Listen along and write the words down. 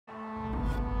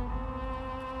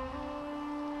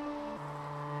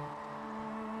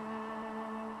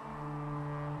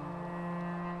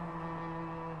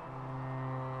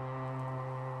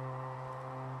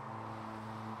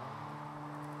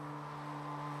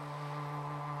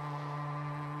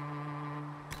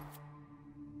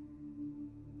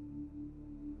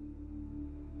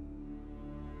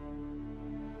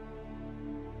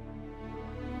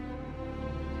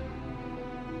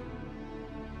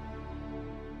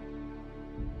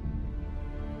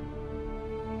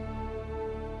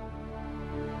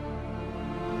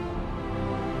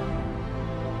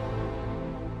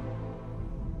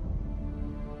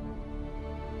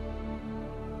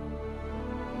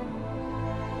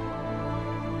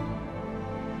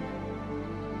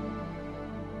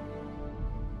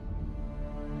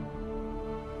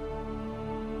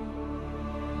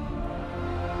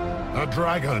A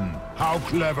dragon! How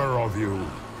clever of you!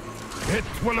 It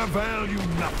will avail you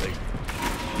nothing.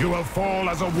 You will fall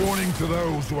as a warning to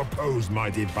those who oppose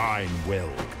my divine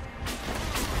will.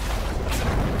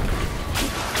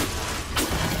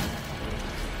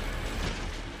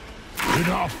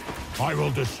 Enough! I will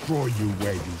destroy you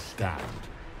where you stand.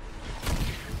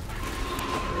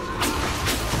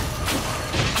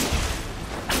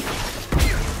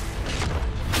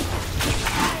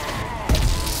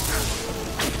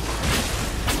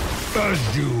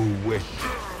 As you wish.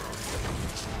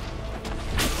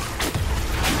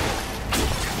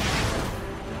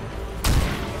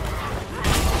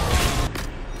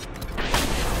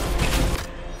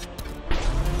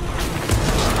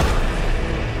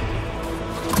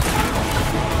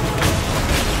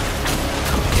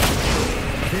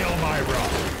 Feel my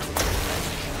wrath.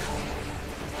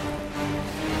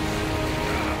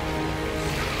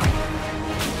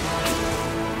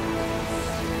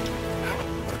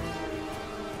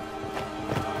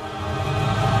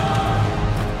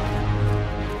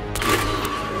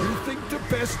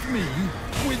 Best me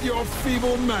with your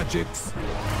feeble magics.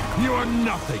 You are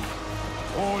nothing.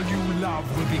 All you love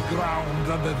will be ground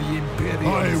under the Imperium.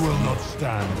 I will not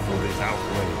stand for this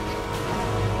outrage.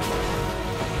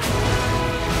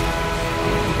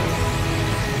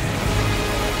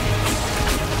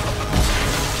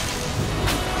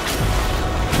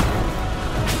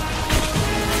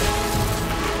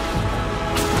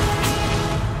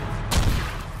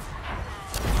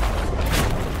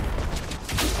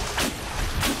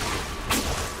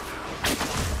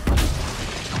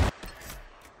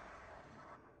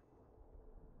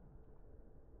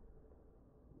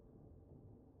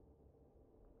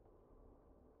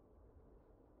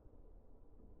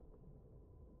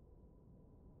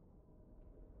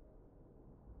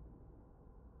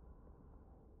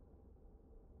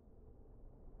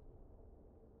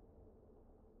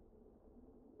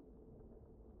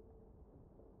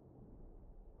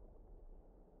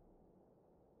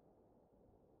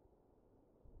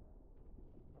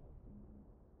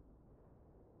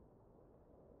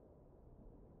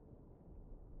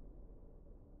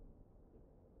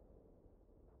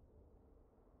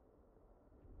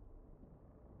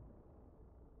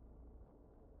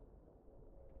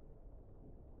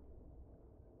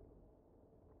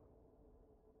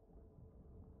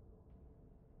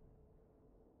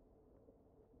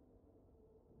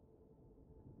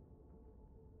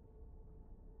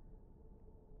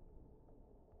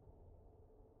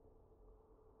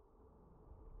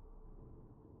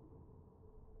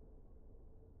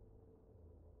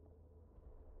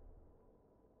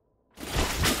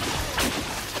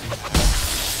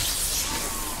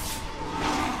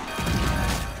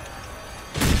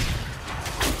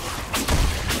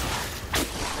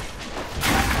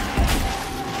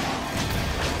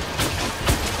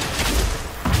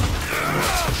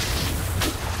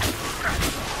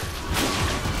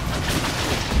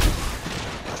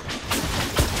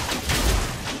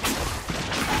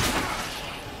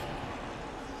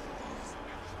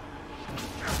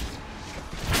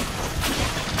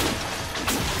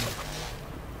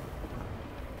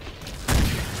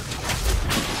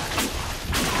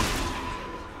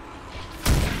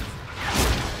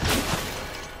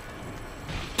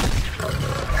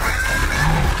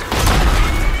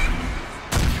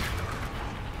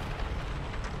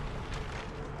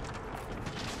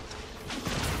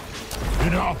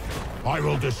 Enough! I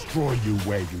will destroy you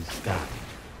where you stand.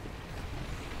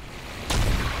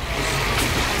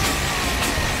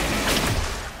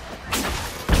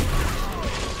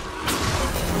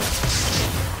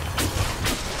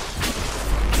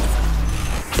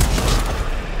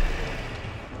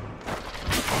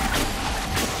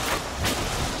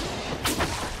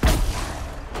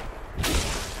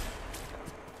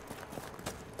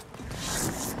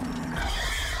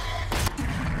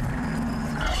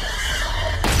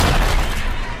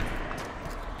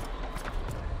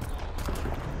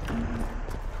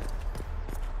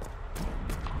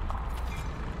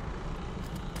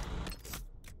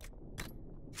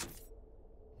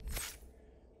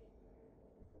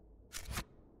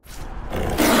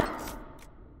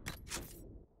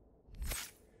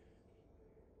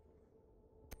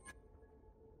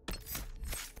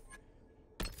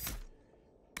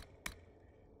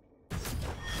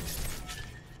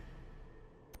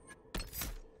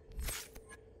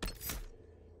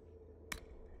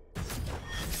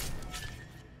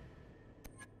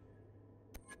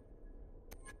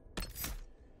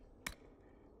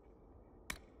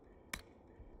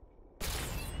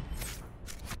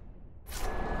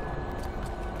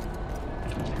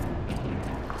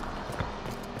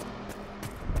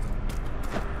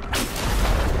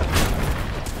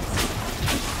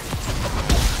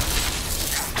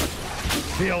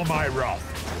 Feel my wrath,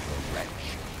 little wretch.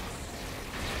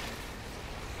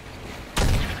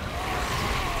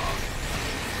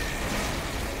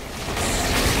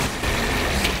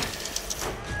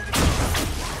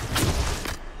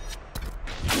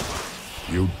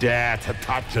 You dare to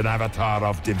touch an avatar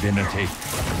of divinity?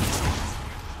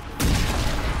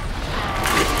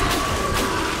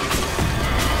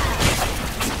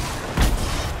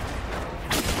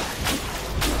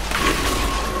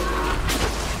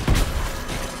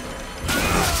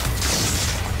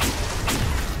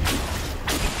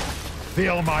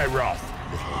 Feel my wrath,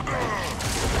 little wretch.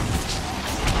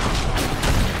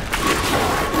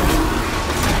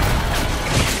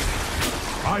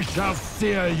 I shall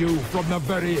sear you from the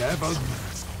very heavens.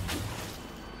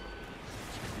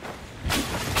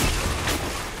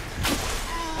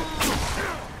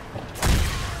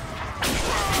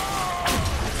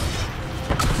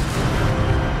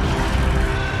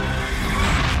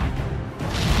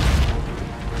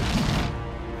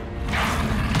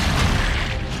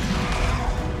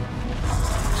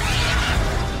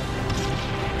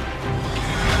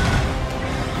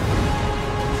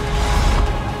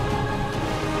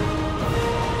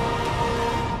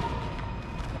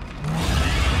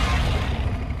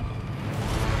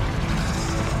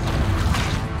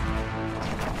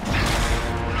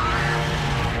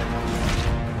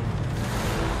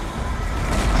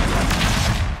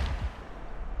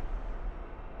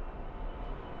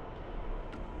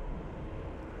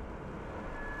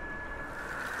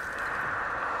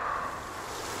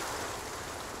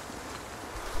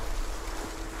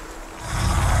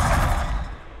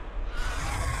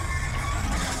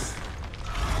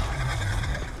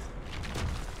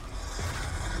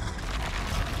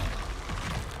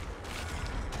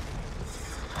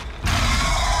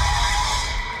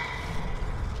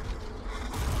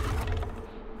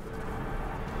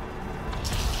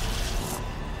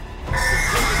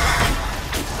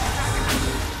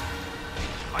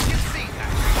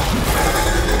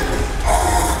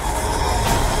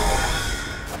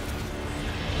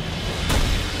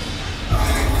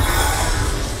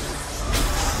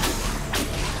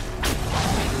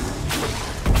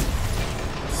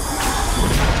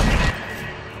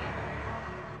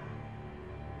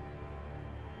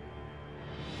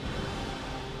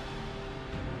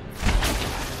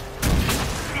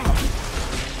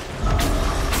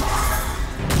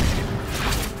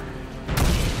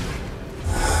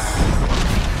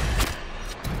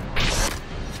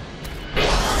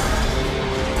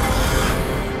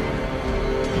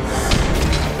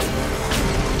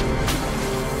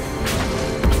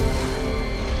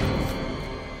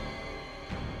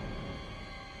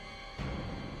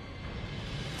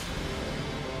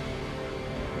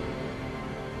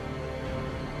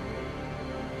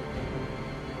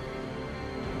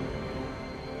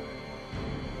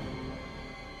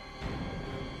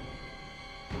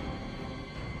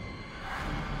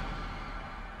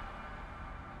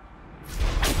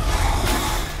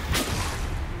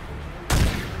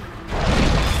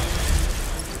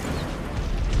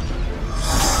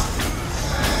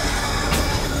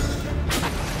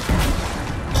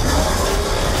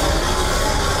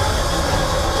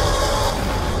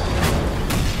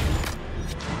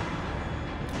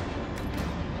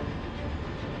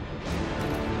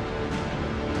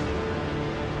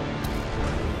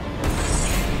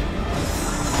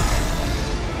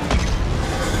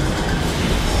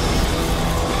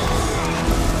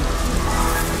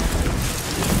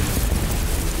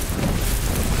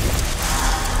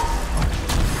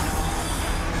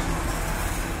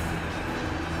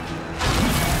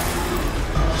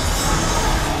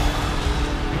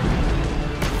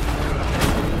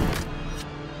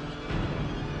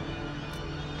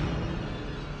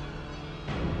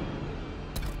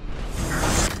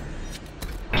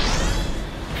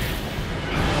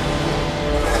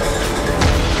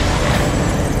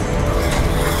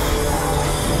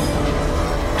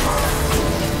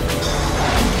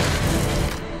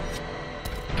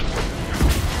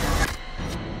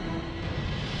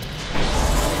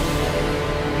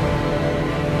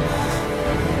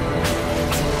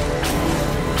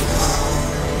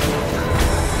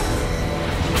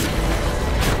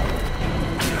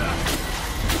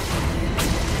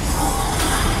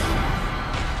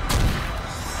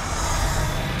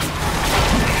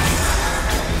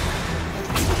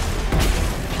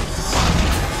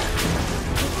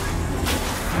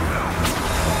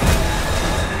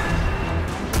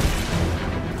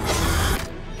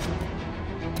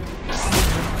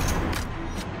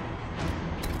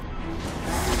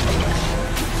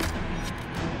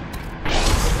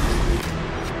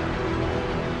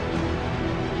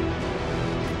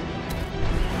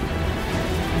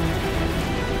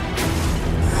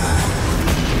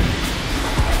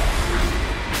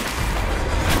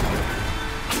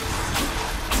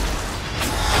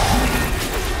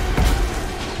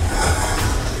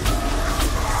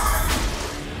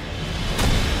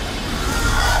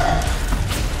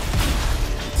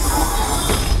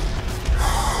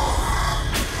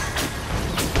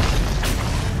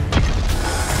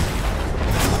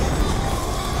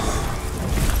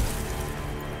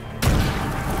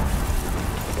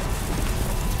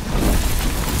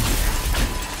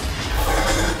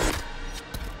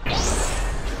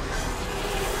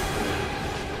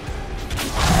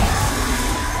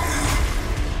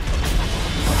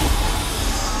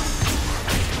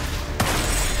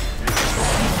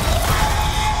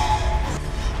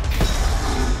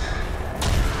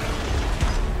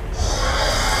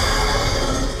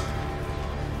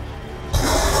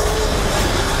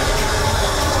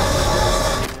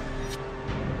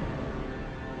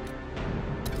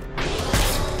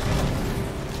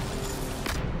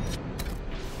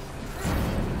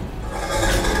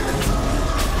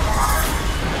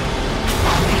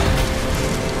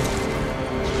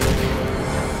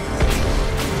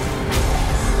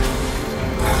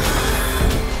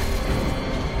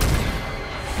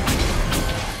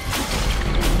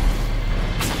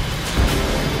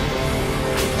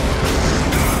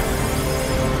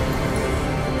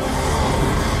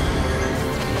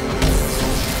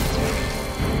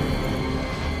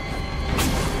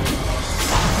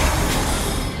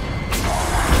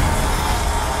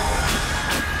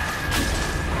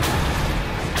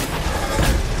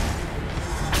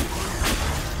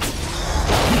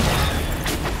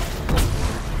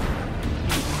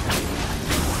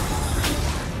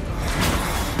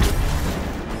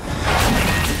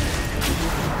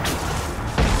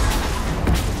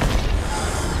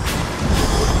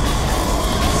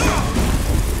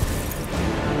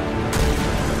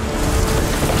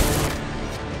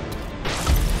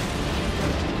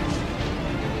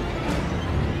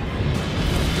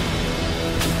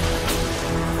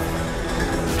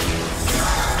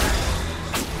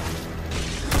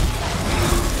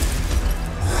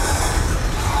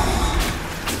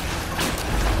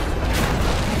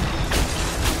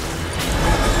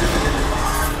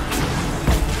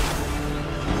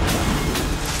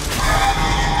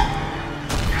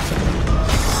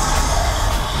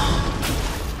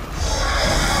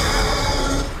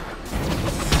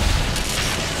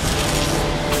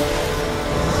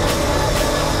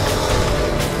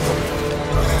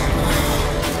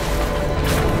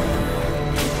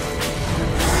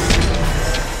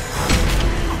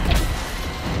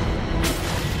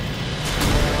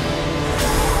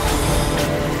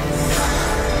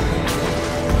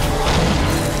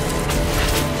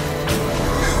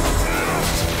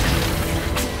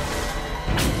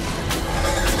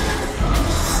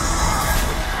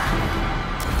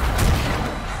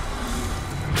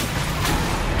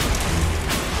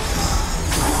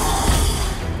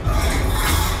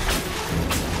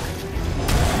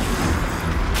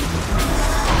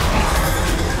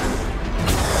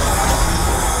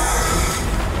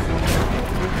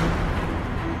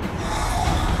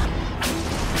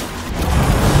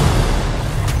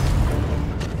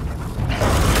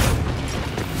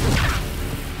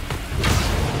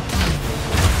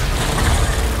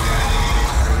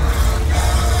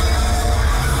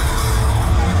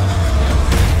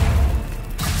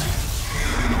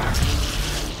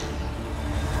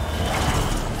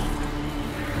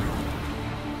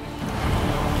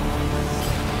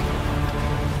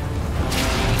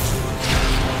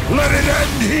 Let it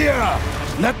end here!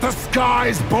 Let the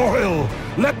skies boil!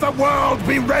 Let the world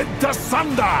be rent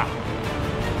asunder!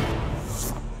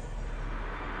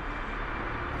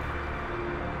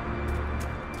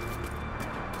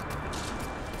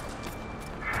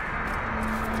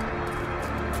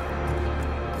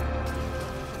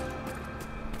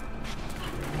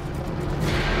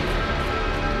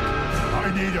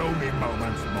 I need only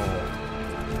moments more.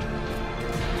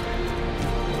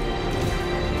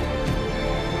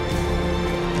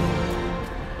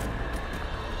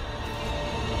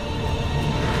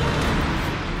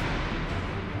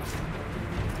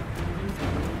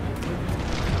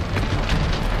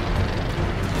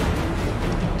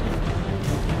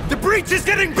 The breach is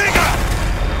getting bigger!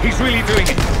 He's really doing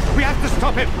it. We have to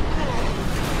stop him.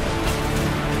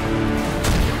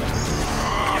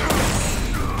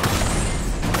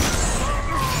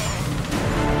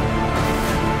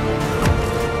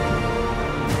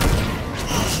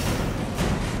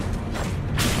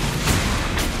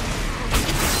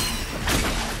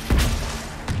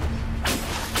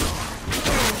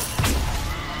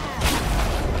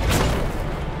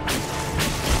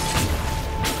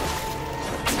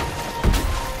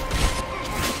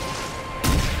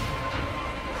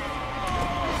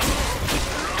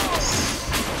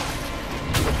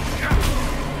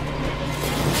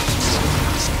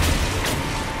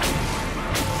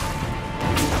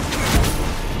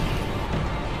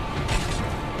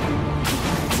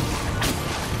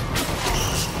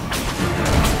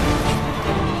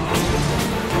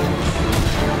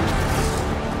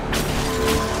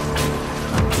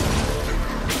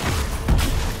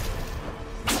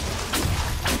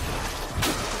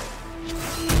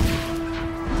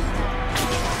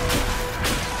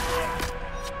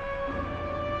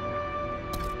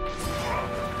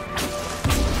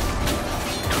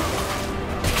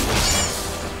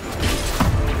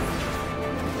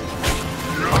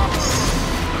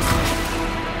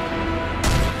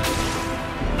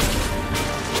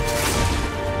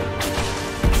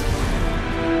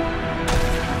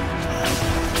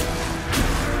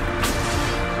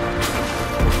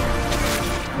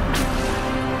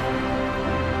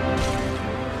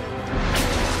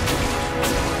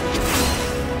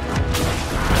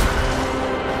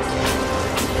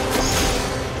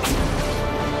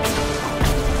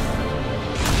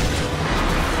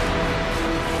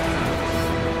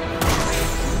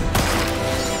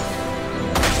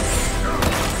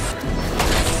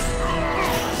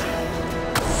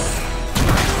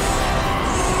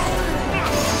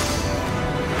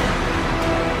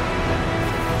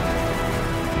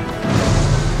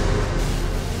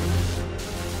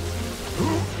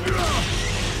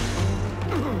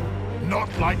 Not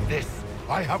like this.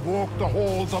 I have walked the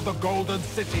halls of the Golden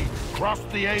City, crossed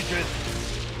the ages.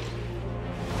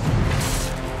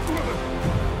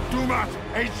 Do not,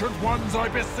 ancient ones, I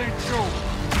beseech you.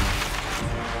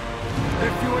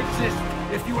 If you exist,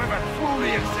 if you ever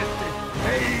truly existed,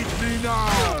 aid me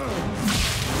now!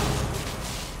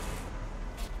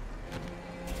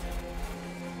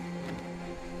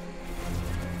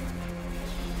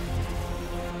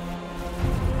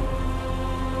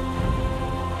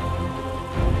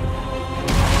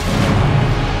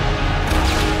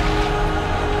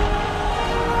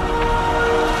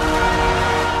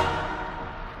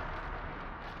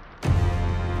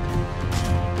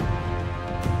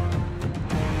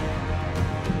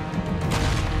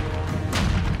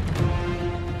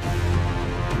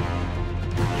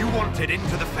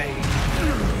 Into the fade.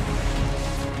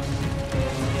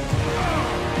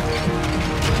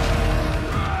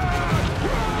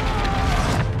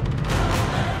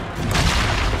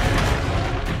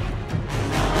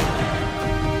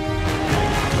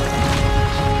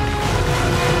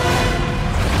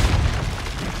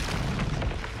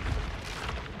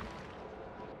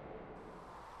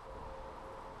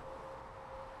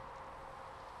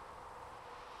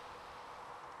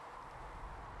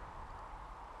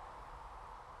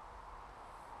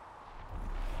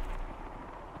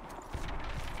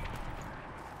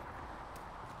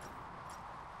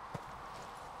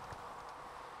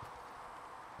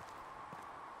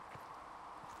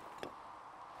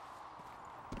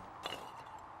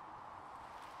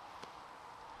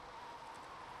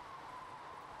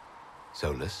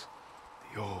 Solus?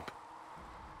 The orb.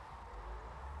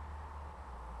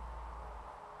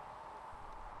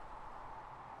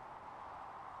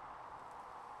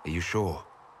 Are you sure?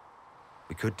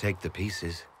 We could take the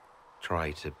pieces.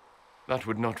 Try to... That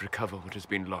would not recover what has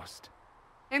been lost.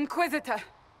 Inquisitor,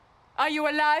 are you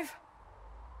alive?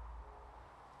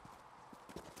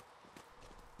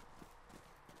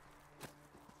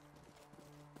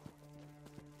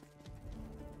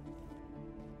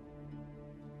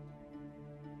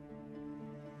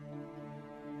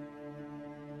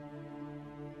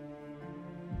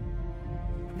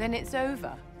 Then it's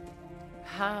over.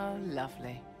 How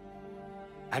lovely.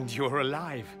 And you're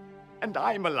alive. And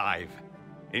I'm alive.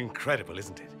 Incredible,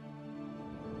 isn't it?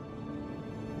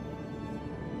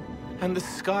 And the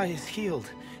sky is healed,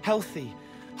 healthy,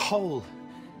 whole.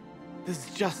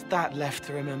 There's just that left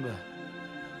to remember.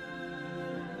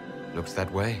 Looks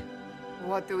that way.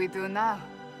 What do we do now?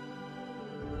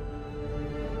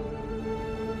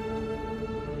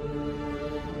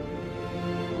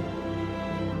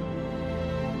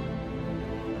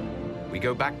 We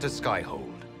go back to Skyhold.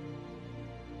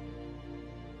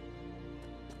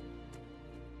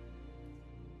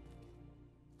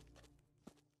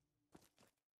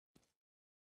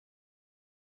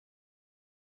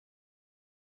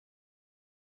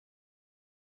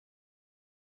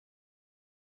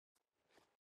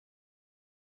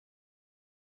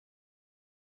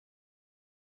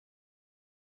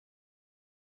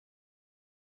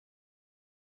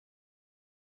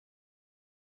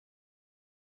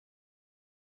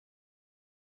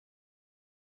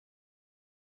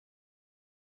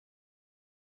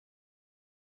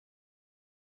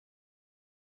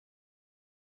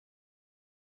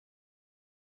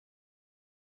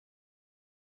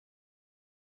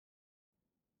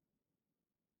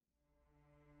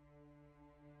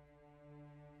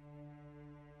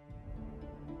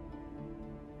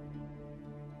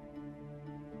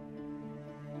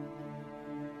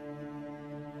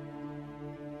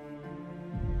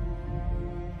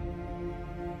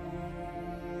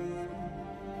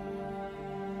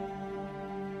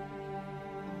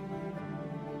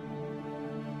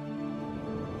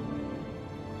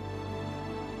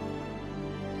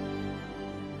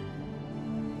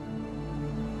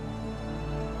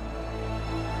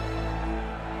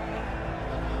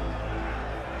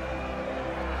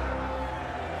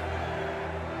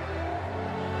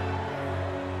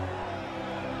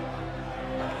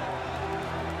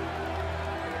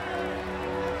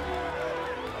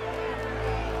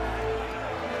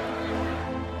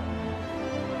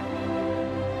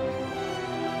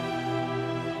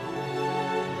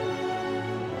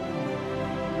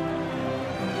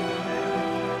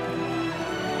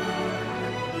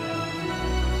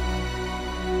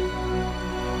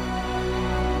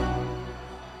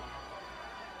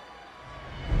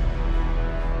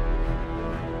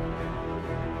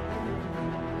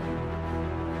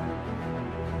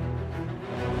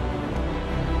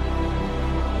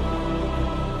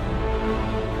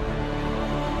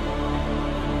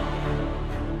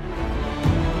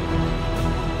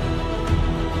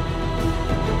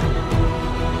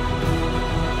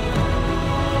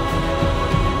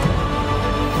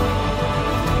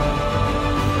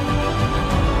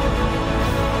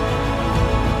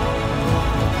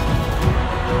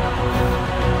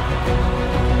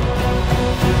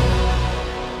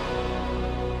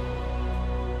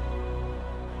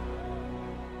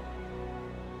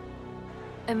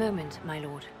 A moment, my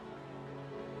lord.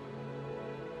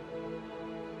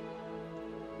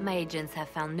 My agents have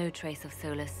found no trace of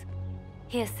Solus.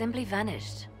 He has simply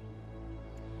vanished.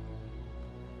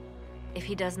 If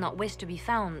he does not wish to be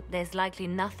found, there's likely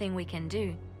nothing we can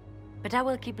do. But I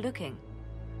will keep looking.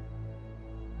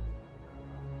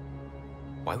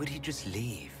 Why would he just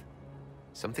leave?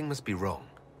 Something must be wrong.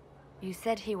 You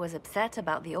said he was upset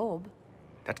about the orb.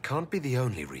 That can't be the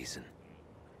only reason.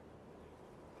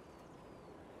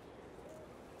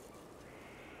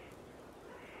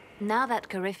 Now that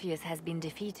Corypheus has been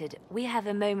defeated, we have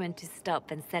a moment to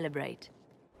stop and celebrate.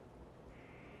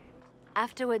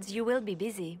 Afterwards, you will be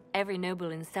busy. Every noble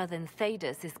in southern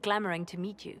Thedas is clamoring to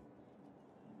meet you.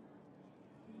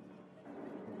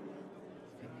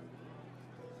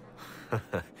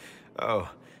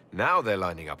 Oh, now they're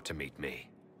lining up to meet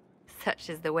me. Such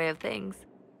is the way of things.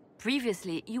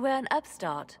 Previously, you were an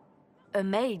upstart. A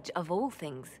mage of all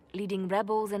things, leading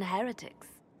rebels and heretics.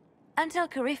 Until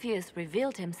Corypheus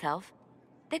revealed himself,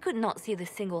 they could not see the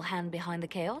single hand behind the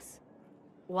chaos.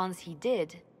 Once he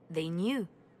did, they knew.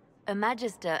 A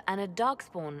Magister and a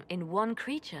Darkspawn in one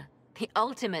creature. The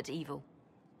ultimate evil.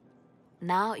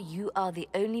 Now you are the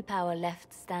only power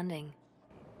left standing.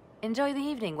 Enjoy the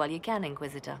evening while you can,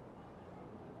 Inquisitor.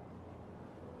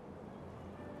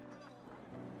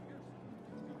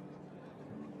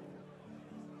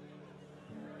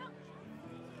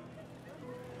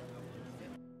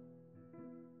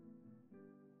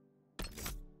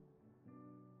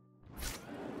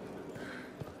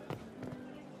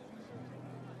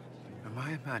 Am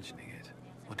I imagining it?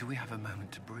 Or do we have a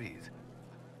moment to breathe?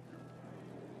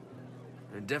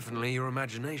 Definitely your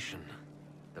imagination.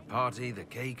 The party, the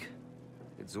cake.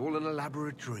 It's all an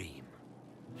elaborate dream.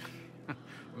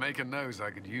 Make a nose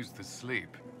I could use the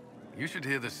sleep. You should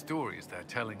hear the stories they're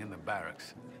telling in the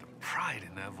barracks. The pride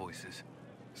in their voices.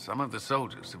 Some of the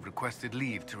soldiers have requested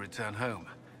leave to return home,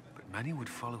 but many would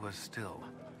follow us still.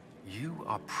 You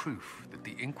are proof that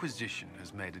the Inquisition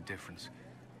has made a difference,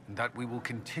 and that we will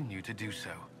continue to do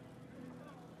so.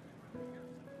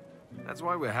 That's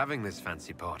why we're having this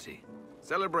fancy party.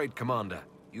 Celebrate, Commander.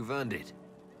 You've earned it.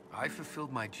 I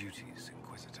fulfilled my duties,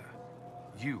 Inquisitor.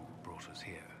 You brought us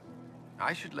here.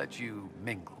 I should let you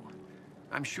mingle.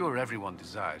 I'm sure everyone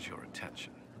desires your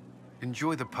attention.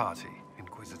 Enjoy the party,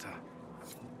 Inquisitor.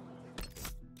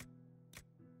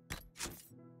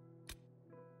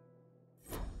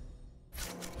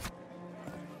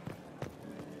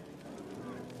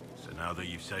 So now that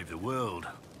you've saved the world,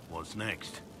 what's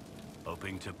next?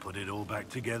 Hoping to put it all back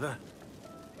together?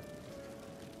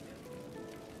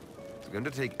 It's going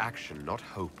to take action, not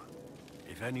hope.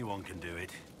 If anyone can do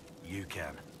it, you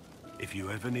can. If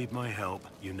you ever need my help,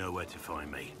 you know where to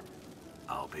find me.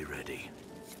 I'll be ready.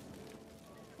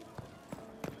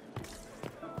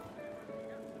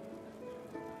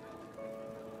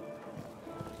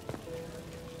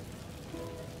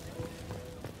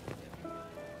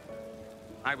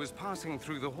 I was passing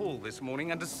through the hall this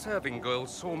morning and a serving girl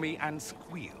saw me and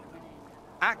squealed.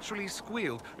 Actually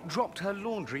squealed, dropped her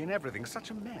laundry and everything,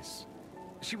 such a mess.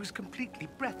 She was completely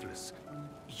breathless.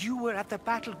 You were at the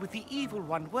battle with the evil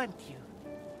one, weren't you?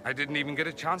 I didn't even get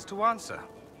a chance to answer.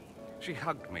 She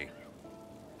hugged me.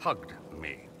 Hugged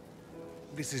me.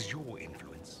 This is your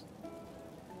influence.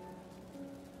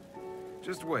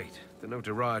 Just wait. The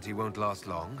notoriety won't last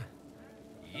long.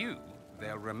 You,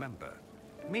 they'll remember.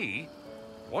 Me,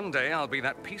 one day I'll be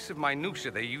that piece of minutia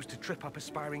they use to trip up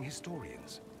aspiring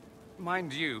historians.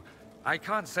 Mind you, I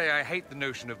can't say I hate the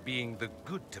notion of being the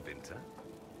good Tevinter.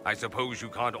 I suppose you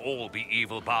can't all be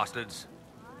evil bastards.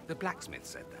 The blacksmith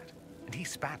said that, and he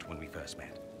spat when we first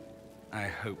met. I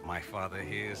hope my father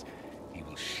hears. He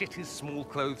will shit his small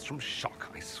clothes from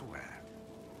shock, I swear.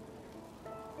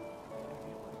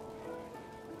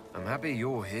 I'm happy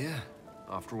you're here,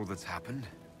 after all that's happened.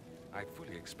 I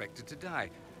fully expected to die.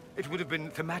 It would have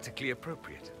been thematically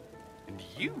appropriate. And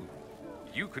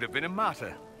you could have been a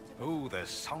martyr. Oh, the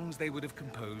songs they would have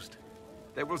composed.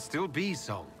 There will still be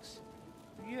songs.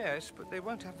 Yes, but they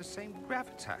won't have the same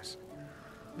gravitas.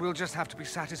 We'll just have to be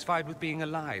satisfied with being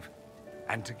alive.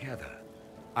 And together.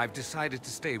 I've decided to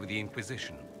stay with the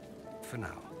Inquisition. For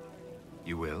now.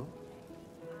 You will?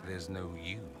 There's no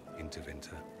you in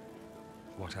Tevinter.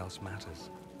 What else matters?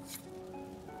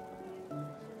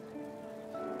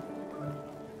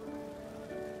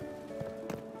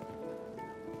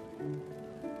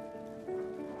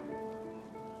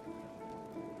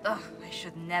 Ugh, I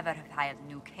should never have hired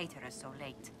new caterers so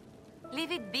late.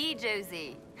 Leave it be,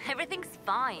 Josie. Everything's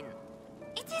fine.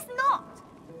 It is not!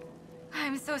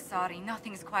 I'm so sorry,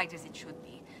 nothing's quite as it should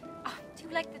be. Do you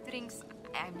like the drinks?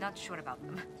 I'm not sure about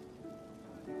them.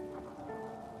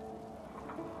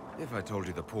 If I told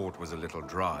you the port was a little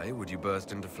dry, would you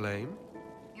burst into flame?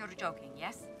 You're joking,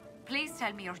 yes? Please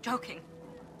tell me you're joking.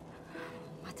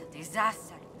 What a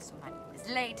disaster. So many was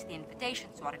late, the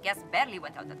invitations to our guests barely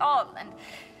went out at all,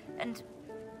 and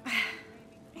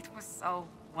it was so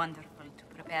wonderful to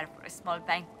prepare for a small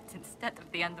banquet instead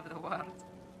of the end of the world.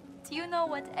 Do you know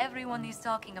what everyone is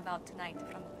talking about tonight,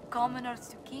 from commoners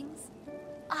to kings?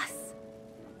 Us.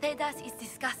 Thedas is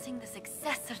discussing the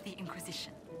success of the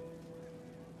Inquisition.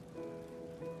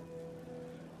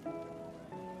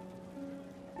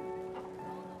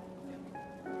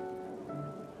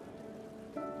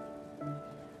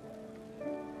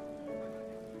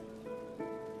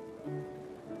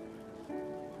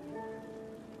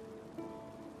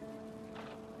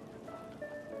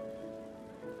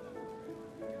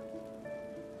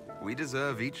 We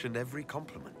deserve each and every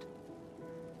compliment.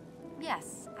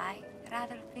 Yes, I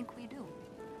rather think we do.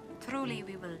 Truly,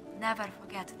 we will never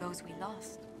forget those we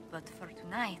lost. But for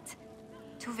tonight,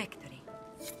 to victory.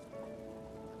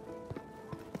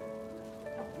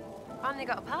 Finally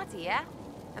got a party, yeah?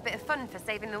 A bit of fun for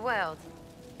saving the world.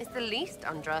 It's the least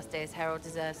Andraste's herald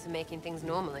deserves for making things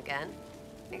normal again.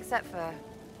 Except for,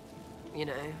 you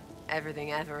know,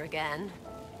 everything ever again.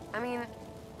 I mean,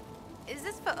 is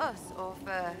this for us or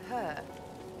for her?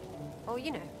 Or,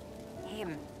 you know,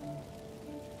 him?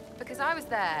 Because I was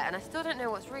there and I still don't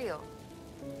know what's real.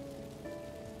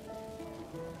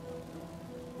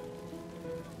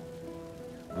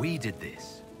 We did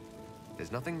this.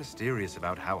 There's nothing mysterious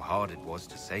about how hard it was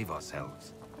to save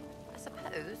ourselves. I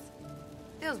suppose.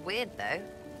 Feels weird, though.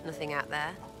 Nothing out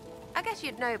there. I guess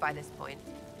you'd know by this point.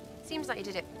 Seems like you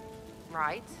did it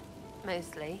right,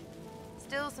 mostly.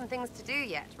 Still some things to do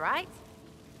yet, right?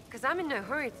 Because I'm in no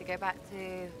hurry to go back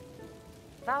to...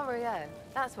 Valrio,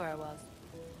 that's where I was.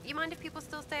 You mind if people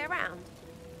still stay around?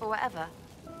 Or whatever?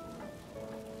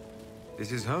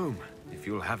 This is home, if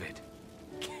you'll have it.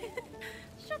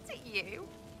 Shut at you.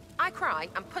 I cry,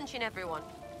 I'm punching everyone.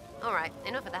 All right,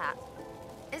 enough of that.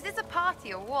 Is this a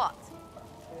party or what?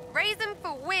 Raise them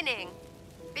for winning.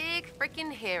 Big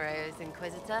freaking heroes,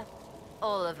 Inquisitor.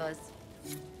 All of us.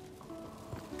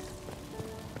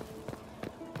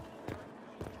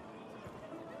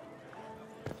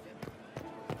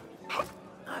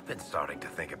 I've been starting to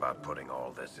think about putting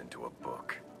all this into a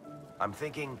book. I'm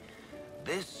thinking,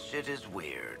 this shit is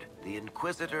weird. The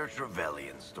Inquisitor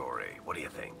Trevelyan story. What do you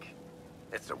think?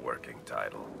 It's a working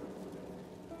title.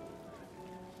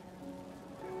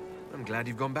 I'm glad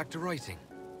you've gone back to writing.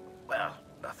 Well,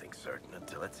 nothing's certain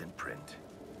until it's in print.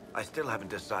 I still haven't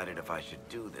decided if I should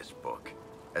do this book.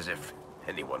 As if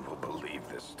anyone will believe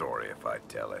this story if I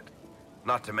tell it.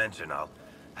 Not to mention, I'll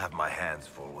have my hands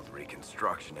full with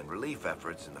reconstruction and relief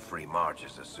efforts in the Free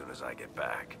Marches as soon as I get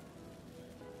back.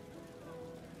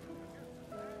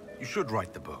 You should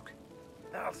write the book.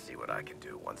 I'll see what I can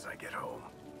do once I get home.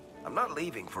 I'm not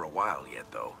leaving for a while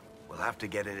yet, though. We'll have to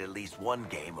get in at least one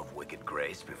game of Wicked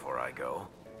Grace before I go.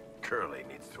 Curly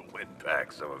needs to win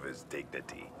back some of his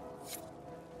dignity.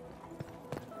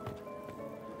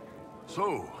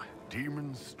 So,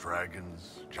 demons,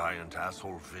 dragons, giant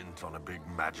asshole Vint on a big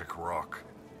magic rock.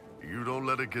 You don't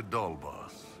let it get dull,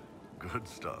 boss. Good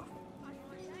stuff.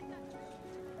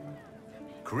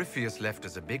 Corypheus left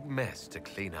us a big mess to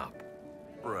clean up.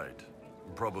 Right.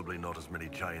 Probably not as many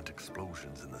giant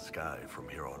explosions in the sky from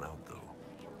here on out, though.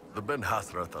 The Ben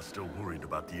Hathrath are still worried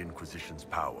about the Inquisition's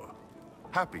power.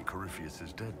 Happy Corypheus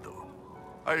is dead, though.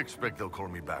 I expect they'll call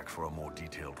me back for a more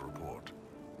detailed report.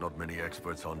 Not many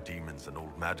experts on demons and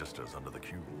old magisters under the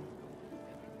cube.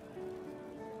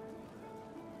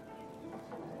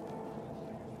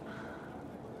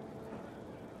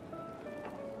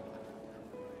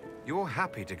 You're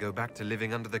happy to go back to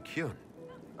living under the Ky'lar?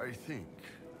 I think...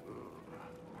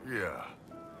 yeah.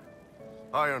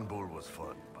 Iron Bull was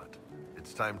fun, but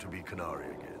it's time to be Canary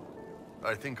again.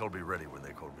 I think I'll be ready when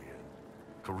they call me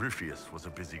in. Corypheus was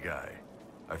a busy guy.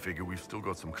 I figure we've still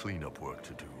got some cleanup work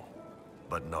to do.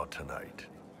 But not tonight.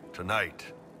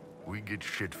 Tonight, we get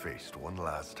shit-faced one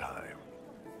last time.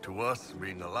 To us,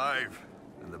 being alive,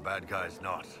 and the bad guys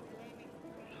not.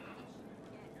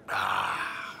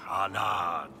 Ah,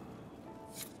 Anan.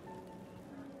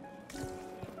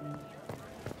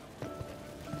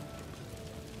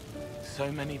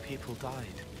 So many people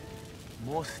died.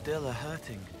 More still are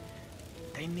hurting.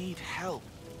 They need help.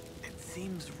 It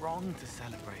seems wrong to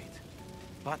celebrate.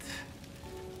 But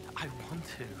I want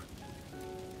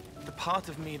to. The part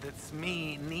of me that's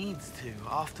me needs to,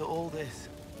 after all this.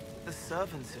 The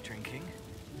servants are drinking.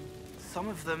 Some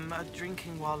of them are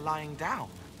drinking while lying down.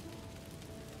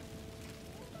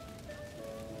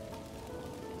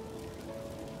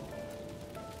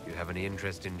 You have any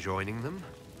interest in joining them?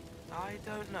 I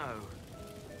don't know.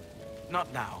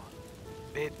 Not now.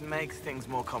 It makes things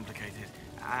more complicated,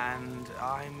 and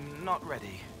I'm not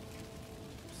ready.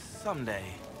 Someday.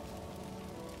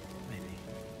 Maybe.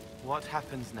 What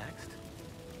happens next?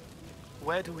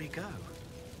 Where do we go?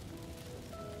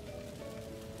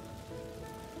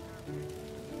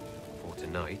 For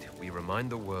tonight, we remind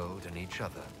the world and each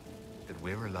other that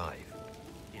we're alive.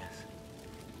 Yes.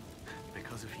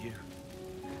 Because of you.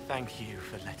 Thank you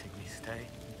for letting me stay.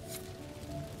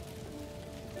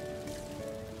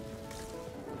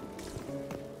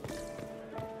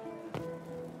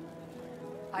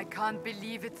 I can't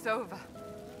believe it's over.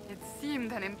 It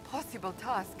seemed an impossible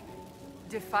task.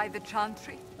 Defy the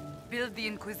Chantry, build the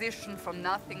Inquisition from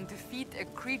nothing, defeat a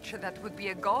creature that would be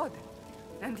a god.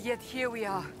 And yet here we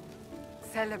are,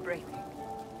 celebrating.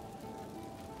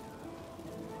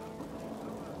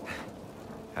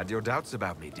 Had your doubts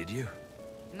about me, did you?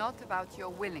 Not about your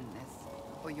willingness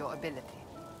or your ability.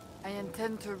 I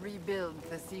intend to rebuild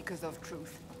the Seekers of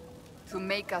Truth, to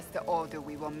make us the order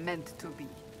we were meant to be.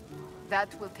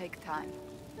 That will take time.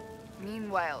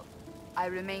 Meanwhile, I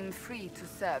remain free to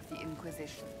serve the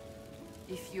Inquisition,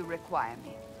 if you require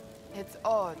me. It's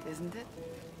odd, isn't it?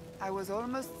 I was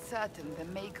almost certain the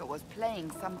Maker was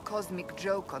playing some cosmic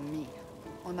joke on me,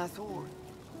 on us all.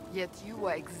 Yet you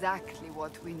were exactly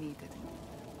what we needed.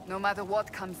 No matter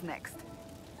what comes next,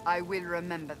 I will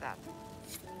remember that.